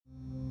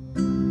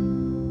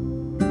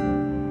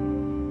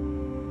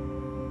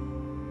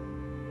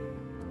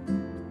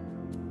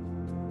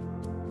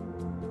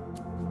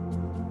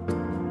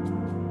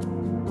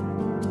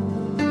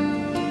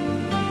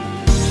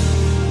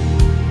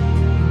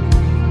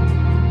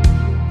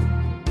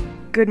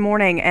Good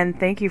morning, and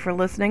thank you for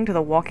listening to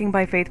the Walking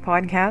by Faith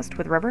podcast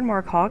with Reverend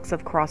Mark Hawks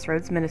of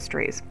Crossroads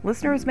Ministries.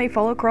 Listeners may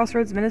follow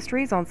Crossroads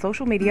Ministries on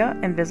social media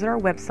and visit our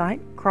website,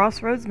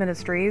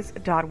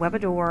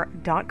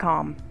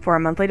 crossroadsministries.webador.com, for our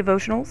monthly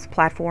devotionals,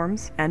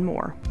 platforms, and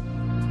more.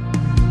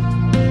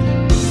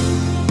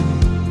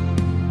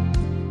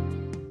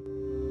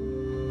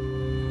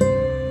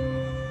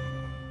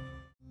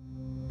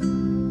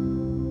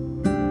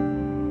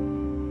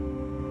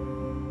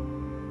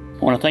 I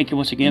want to thank you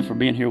once again for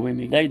being here with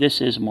me today.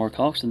 This is Mark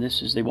Hawks, and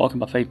this is the Walking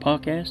by Faith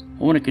podcast.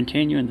 I want to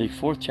continue in the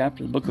fourth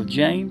chapter of the book of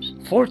James.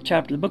 Fourth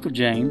chapter of the book of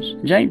James.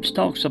 James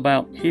talks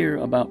about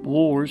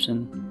wars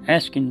and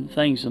asking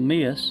things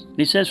amiss.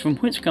 He says, "From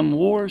whence come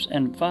wars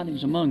and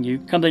fightings among you?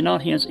 Come they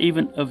not hence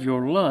even of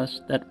your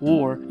lust that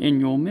war in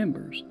your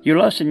members? You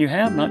lust and you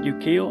have not, you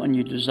kill and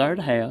you desire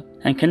to have,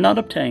 and cannot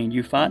obtain.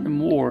 You fight in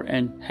war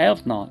and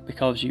have not,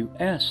 because you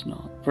ask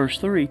not." Verse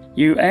 3,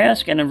 "You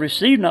ask and have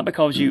received not,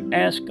 because you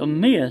ask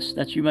amiss,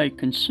 that you may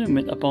consume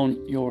it upon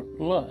your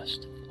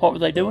lust." What were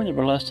they doing? They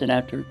were lusting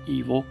after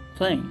evil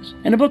things.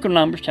 In the book of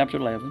Numbers, chapter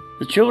 11,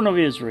 the children of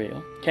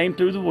Israel came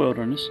through the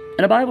wilderness,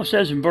 and the Bible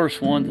says in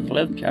verse 1 of the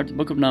 11th chapter of the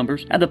book of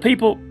Numbers, "And the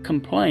people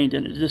complained,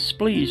 and it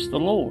displeased the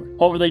Lord."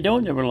 What were they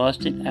doing? They were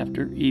lusting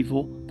after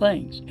evil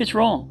things. It's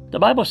wrong. The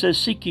Bible says,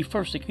 "Seek ye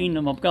first the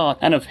kingdom of God,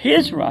 and of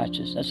His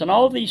righteousness, and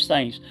all these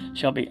things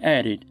shall be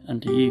added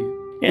unto you."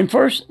 In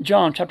 1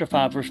 John chapter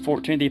 5, verse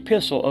 14, the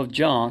epistle of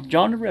John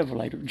the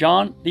Revelator,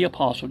 John the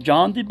Apostle,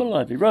 John the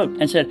Beloved, wrote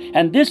and said,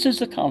 "And this is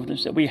the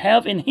confidence that we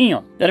have in Him,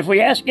 that if we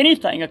ask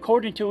anything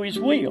according to His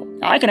will."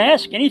 Now, I can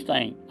ask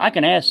anything. I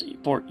can ask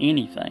for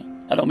anything.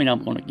 I don't mean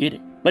I'm going to get it.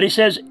 But he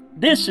says,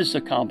 this is the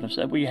confidence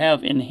that we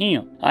have in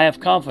Him. I have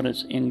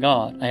confidence in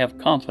God. I have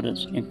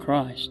confidence in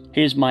Christ.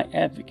 He is my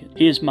advocate.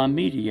 He is my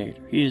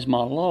mediator. He is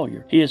my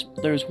lawyer.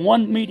 There is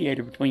one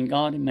mediator between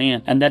God and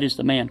man, and that is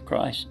the man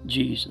Christ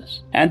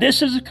Jesus. And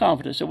this is the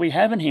confidence that we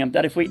have in Him,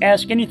 that if we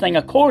ask anything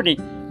according,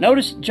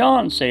 notice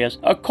John says,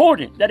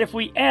 that if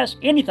we ask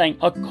anything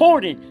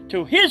according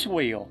to His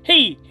will,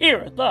 He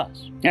heareth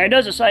us. Now, it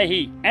doesn't say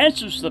He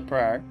answers the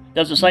prayer. It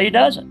doesn't say He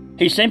doesn't.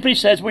 He simply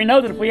says we know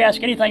that if we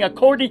ask anything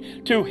according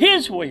to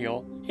His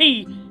will,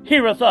 He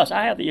heareth us.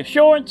 I have the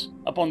assurance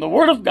upon the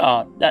Word of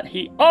God that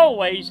He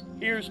always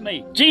hears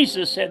me.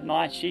 Jesus said,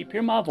 "My sheep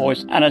hear my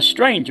voice, and a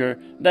stranger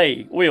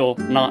they will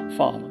not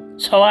follow."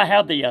 So I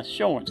have the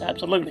assurance,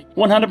 absolutely,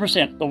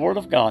 100%, the Word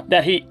of God,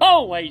 that He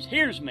always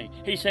hears me.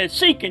 He says,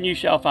 "Seek and you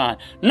shall find.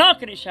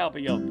 Knock and it shall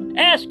be opened.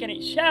 Ask and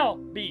it shall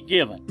be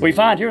given." We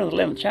find here in the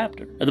 11th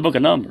chapter of the book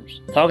of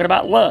Numbers, talking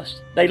about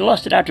lust. They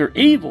lusted after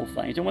evil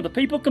things, and when the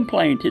people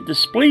complained, it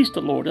displeased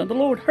the Lord, and the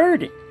Lord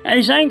heard it. And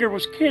His anger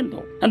was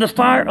kindled, and the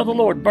fire of the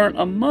Lord burnt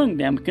among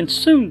them, and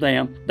consumed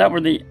them that were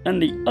in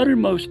the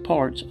uttermost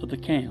parts of the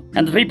camp.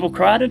 And the people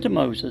cried unto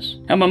Moses,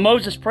 and when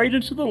Moses prayed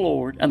unto the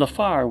Lord, and the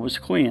fire was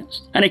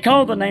quenched. And he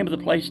called the name of the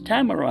place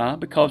Tamariah,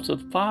 because the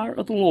fire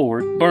of the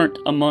Lord burnt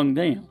among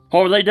them.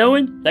 What were they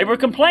doing? They were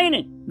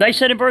complaining. They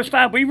said in verse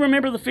 5, "We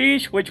remember the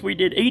fish which we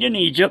did eat in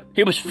Egypt.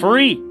 It was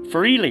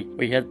freely.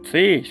 We had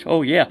fish.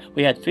 Oh yeah,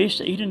 we had fish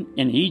to eat in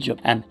Egypt,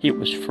 and it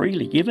was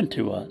freely given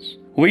to us.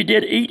 We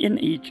did eat in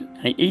Egypt."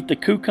 And He eat the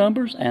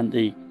cucumbers and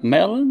the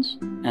melons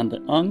and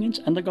the onions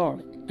and the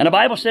garlic. And the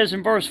Bible says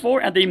in verse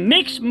 4, "And the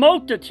mixed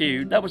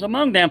multitude that was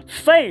among them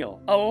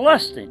fell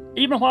a-lusting."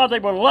 Even while they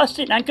were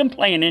lusting and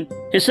complaining,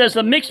 it says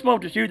the mixed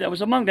multitude that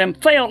was among them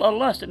fell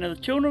a-lusting, and the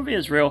children of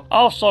Israel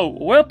also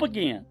wept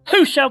again.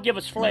 "Who shall give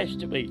us flesh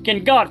to eat?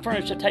 Can God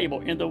furnish a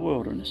table in the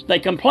wilderness?" They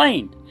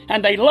complained,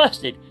 and they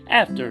lusted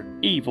after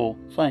evil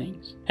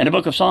things. In the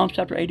book of Psalms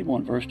chapter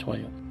 81, verse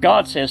 12,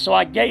 God says, "So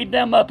I gave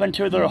them up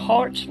unto their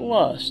heart's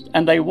lust,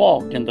 and they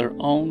walked in their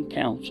own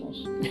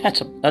counsels."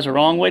 That's a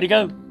wrong way to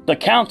go. The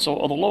counsel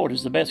of the Lord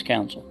is the best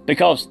counsel,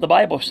 because the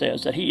Bible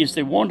says that He is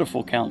the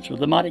wonderful counselor,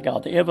 the mighty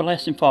God, the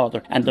everlasting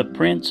Father, and the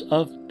Prince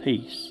of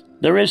Peace.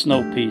 "There is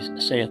no peace,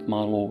 saith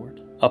my Lord,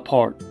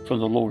 apart from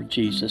the Lord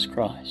Jesus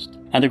Christ."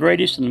 And the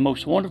greatest and the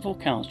most wonderful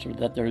counselor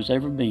that there has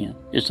ever been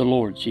is the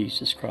Lord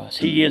Jesus Christ.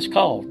 He is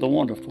called the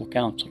Wonderful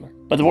Counselor.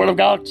 But the Word of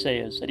God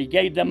says that He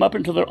gave them up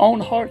into their own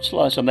heart's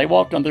lust, and they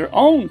walked on their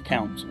own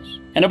counsels.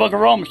 In the book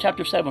of Romans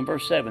chapter 7,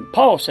 verse 7,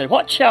 Paul said,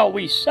 "What shall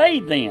we say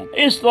then?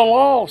 Is the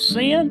law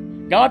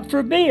sin? God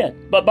forbid.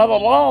 But by the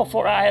law,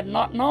 for I had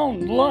not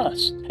known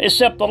lust,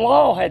 except the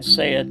law had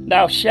said,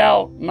 Thou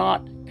shalt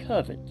not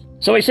covet."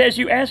 So he says,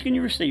 "You ask and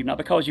you receive, not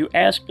because you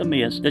ask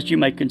amiss, that you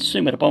may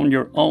consume it upon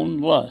your own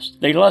lust."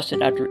 They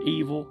lusted after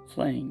evil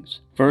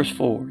things. Verse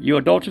 4, "You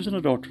adulterers and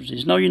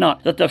adulteresses, know ye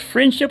not that the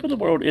friendship of the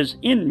world is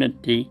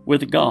enmity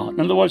with God?" In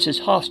other words, it's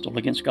hostile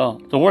against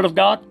God. The Word of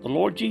God, the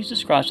Lord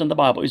Jesus Christ, and the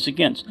Bible is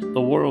against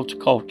the world's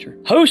culture.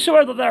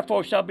 "Whosoever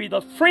therefore shall be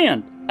a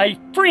friend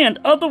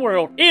of the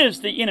world, is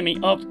the enemy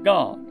of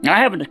God." I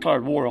haven't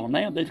declared war on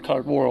them. They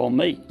declared war on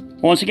me.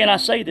 Once again, I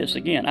say this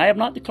again. I have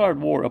not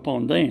declared war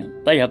upon them.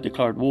 They have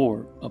declared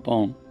war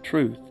upon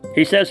truth.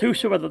 He says,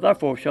 "Whosoever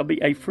therefore shall be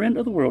a friend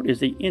of the world is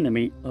the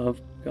enemy of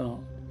God."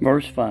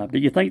 Verse 5, "Do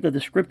you think that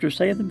the Scripture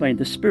saith in vain,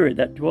 the Spirit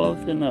that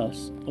dwelleth in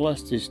us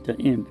lusteth to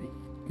envy?"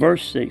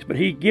 Verse 6, but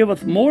he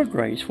giveth more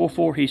grace,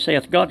 wherefore he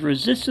saith, God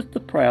resisteth the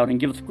proud, and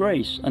giveth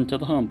grace unto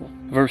the humble.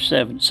 Verse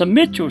 7,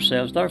 submit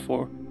yourselves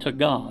therefore to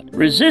God.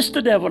 Resist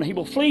the devil, and he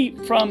will flee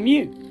from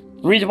you.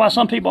 The reason why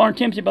some people aren't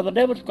tempted by the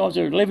devil is because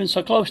they're living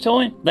so close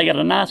to him. They got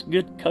a nice,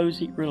 good,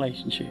 cozy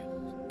relationship.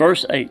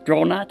 Verse 8,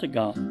 draw nigh to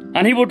God,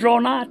 and he will draw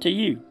nigh to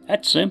you.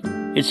 That's simple.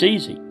 It's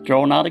easy.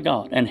 Draw nigh to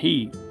God, and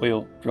he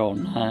will draw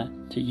nigh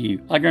to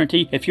you. I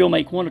guarantee if you'll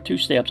make 1 or 2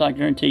 steps, I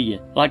guarantee you,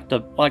 like the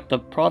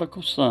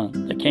prodigal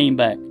son that came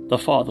back, the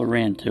father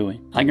ran to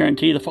him. I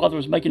guarantee the father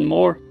was making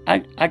more.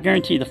 I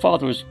guarantee the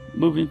father was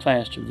moving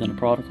faster than the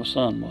prodigal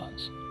son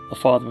was. The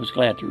father was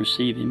glad to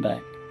receive him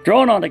back.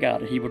 Draw nigh to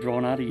God, and he will draw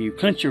nigh to you.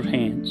 Clench your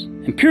hands,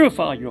 and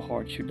purify your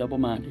hearts, you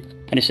double-minded.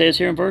 And it says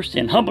here in verse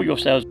 10, humble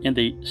yourselves in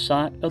the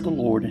sight of the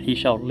Lord, and he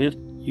shall lift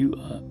you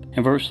up.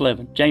 In verse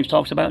 11, James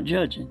talks about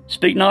judging.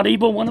 Speak not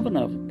evil one of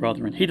another,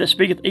 brethren. He that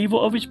speaketh evil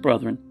of his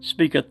brethren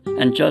speaketh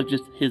and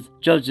judgeth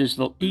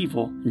the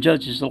evil, and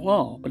judges the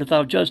law. But if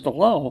thou judge the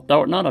law,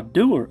 thou art not a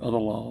doer of the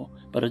law,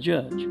 but a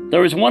judge.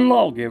 There is one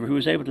lawgiver who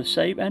is able to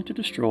save and to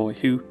destroy.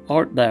 Who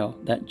art thou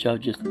that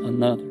judgeth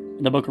another?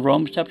 In the book of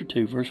Romans chapter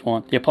 2, verse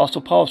 1, the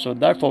Apostle Paul said,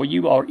 therefore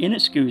you are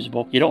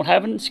inexcusable. You don't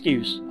have an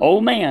excuse.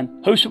 O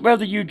man,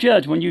 whosoever you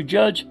judge, when you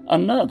judge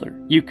another,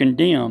 you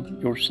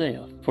condemn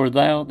yourself. For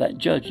thou that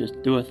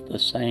judgest doeth the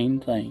same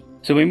thing.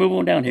 So we move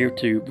on down here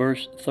to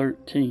verse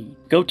 13.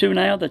 Go to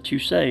now that you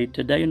say,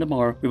 today and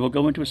tomorrow we will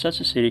go into such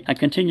a city and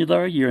continue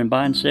there a year and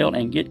buy and sell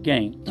and get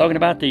gain. Talking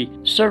about the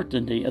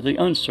certainty of the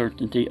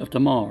uncertainty of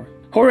tomorrow.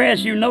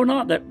 Whereas you know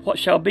not that what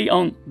shall be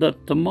on the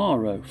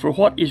tomorrow. For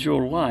what is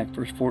your life?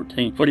 Verse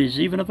 14. For it is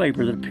even a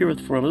vapor that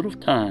appeareth for a little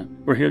time.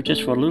 We're here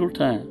just for a little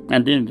time,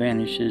 and then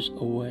vanishes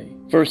away.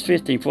 Verse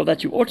 15. For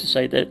that you ought to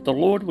say that the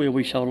Lord will,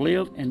 we shall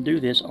live and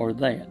do this or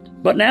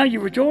that. But now you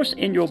rejoice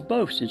in your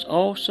boastings.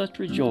 All such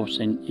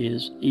rejoicing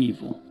is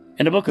evil.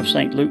 In the book of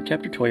St. Luke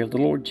chapter 12, the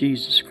Lord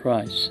Jesus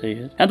Christ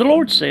said, and the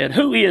Lord said,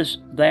 who is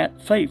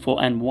that faithful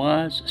and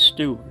wise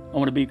steward? I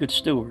want to be a good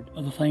steward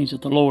of the things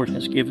that the Lord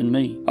has given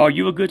me. Are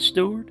you a good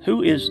steward?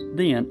 Who is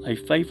then a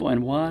faithful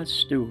and wise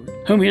steward,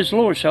 whom his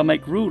Lord shall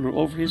make ruler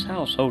over his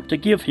household, to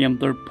give him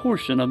their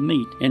portion of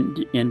meat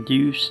in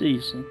due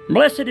season?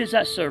 Blessed is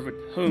that servant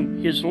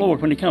whom his Lord,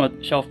 when he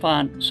cometh, shall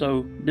find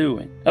so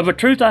doing. Of a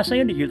truth I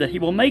say unto you, that he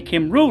will make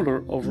him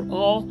ruler over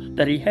all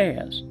that he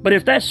has. But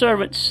if that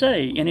servant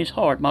say in his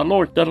heart, my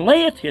Lord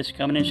delayeth his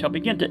coming, and shall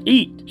begin to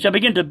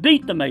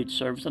beat the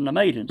maidservants and the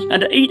maidens,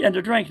 and to eat and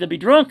to drink, and to be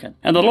drunken,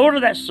 and the Lord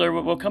of that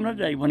servant will come in a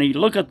day when he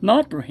looketh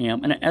not for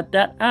him, and at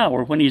that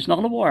hour when he is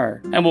not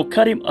aware, and will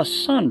cut him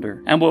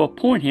asunder, and will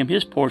appoint him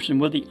his portion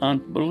with the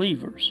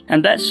unbelievers.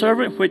 And that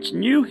servant which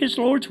knew his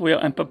Lord's will,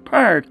 and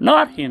prepared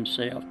not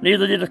himself,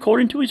 neither did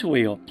according to his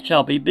will,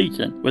 shall be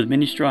beaten with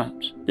many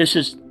stripes. This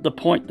is the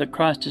point that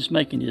Christ is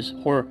making, is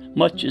where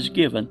much is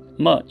given,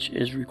 much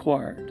is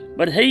required.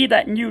 But he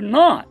that knew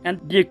not,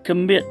 and did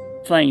commit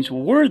things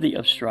worthy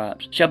of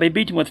stripes, shall be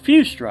beaten with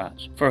few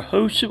stripes. For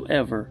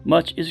whosoever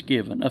much is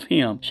given, of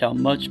him shall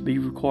much be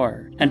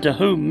required. And to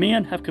whom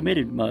men have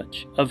committed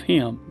much, of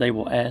him they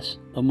will ask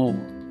the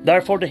more.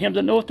 Therefore to him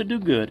that knoweth to do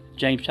good,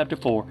 James chapter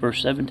 4,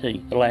 verse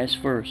 17, the last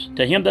verse,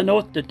 to him that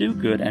knoweth to do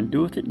good and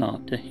doeth it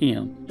not, to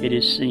him it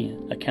is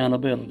sin,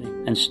 accountability,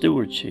 and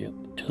stewardship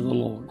to the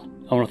Lord.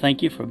 I want to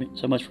thank you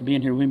so much for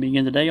being here with me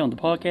again today on the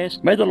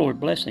podcast. May the Lord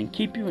bless and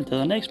keep you until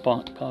the next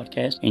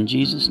podcast. In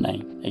Jesus'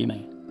 name,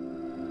 amen.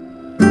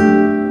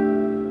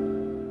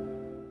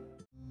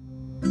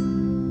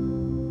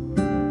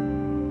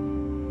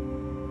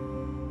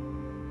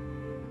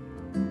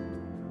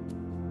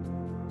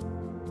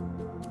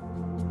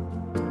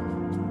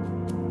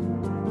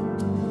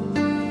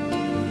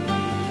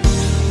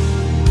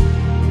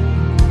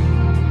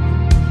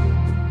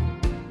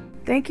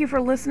 Thank you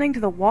for listening to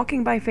the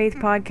Walking by Faith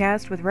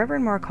podcast with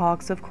Reverend Mark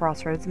Hawks of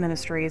Crossroads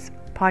Ministries.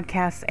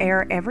 Podcasts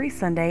air every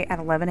Sunday at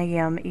 11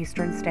 a.m.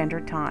 Eastern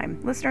Standard Time.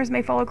 Listeners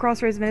may follow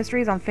Crossroads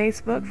Ministries on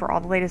Facebook for all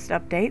the latest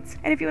updates.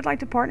 And if you would like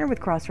to partner with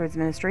Crossroads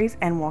Ministries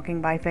and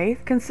Walking by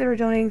Faith, consider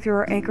donating through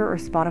our Anchor or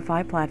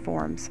Spotify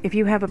platforms. If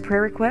you have a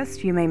prayer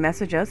request, you may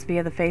message us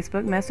via the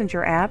Facebook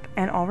Messenger app,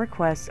 and all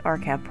requests are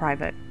kept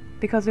private.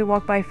 Because we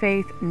walk by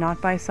faith,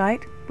 not by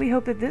sight, we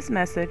hope that this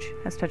message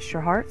has touched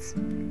your hearts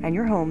and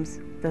your homes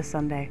this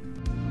Sunday.